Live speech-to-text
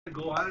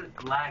Go on,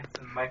 it lags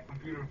and my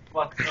computer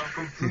fucks up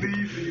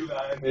completely,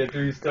 man. You have to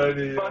restart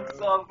it.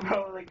 Fucks up,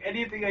 bro. Like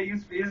anything I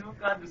use Facebook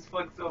on just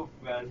fucks up,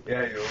 man.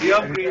 Yeah, yo. They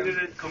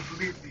upgraded it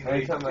completely.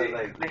 Anytime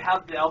they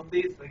have the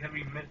updates like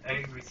every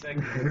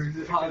second.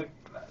 It's fuck,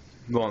 man.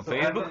 Go on So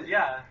Facebook?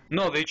 yeah.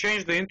 No, they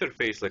changed the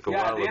interface like a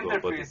while the ago.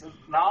 interface.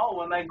 Now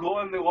when I go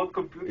on the old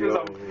computers, Yo.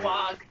 I'm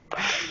fucked,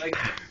 man. Like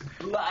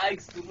it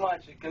lags too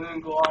much. I can't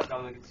even go on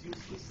now. Like it's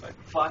useless. Like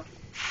fuck.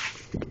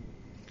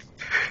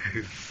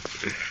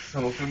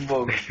 Smoking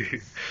bugs.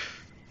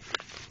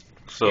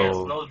 So. Yes,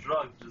 no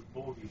drugs, just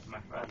bogies, my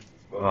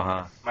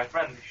friend. My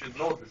friend, you should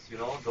know this, you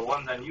know, the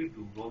ones on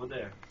YouTube over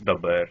there. The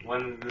bear.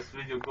 When this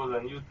video goes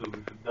on YouTube,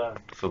 you should done.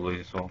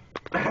 So so.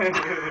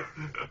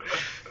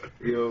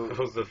 Yo. That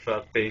was a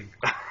fat thing.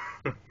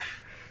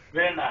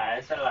 Very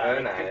nice, I like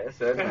Very nice,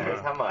 very nice.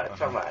 How much?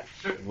 How much?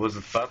 Was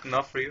it fat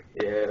enough for you?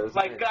 Yeah, it was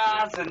My nice.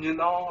 cousin, you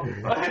know.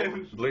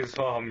 Blaze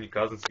saw how many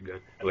cousins you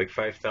got? Like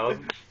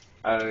 5,000?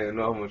 I don't even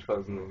know how much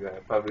cousins I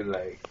got. Probably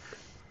like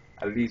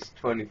at least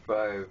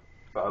 25,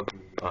 probably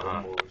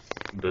almost.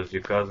 Does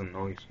your cousin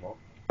know you smoke?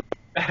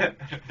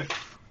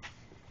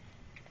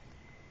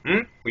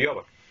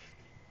 Уёбок.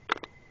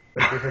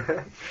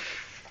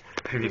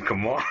 I mean,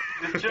 come on.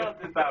 Just chill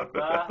with that,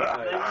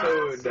 man.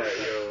 Chill with that,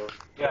 yo.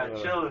 Yeah,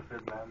 chill with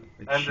it, man.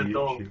 And the Chill,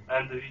 dope, chill.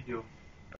 and the video.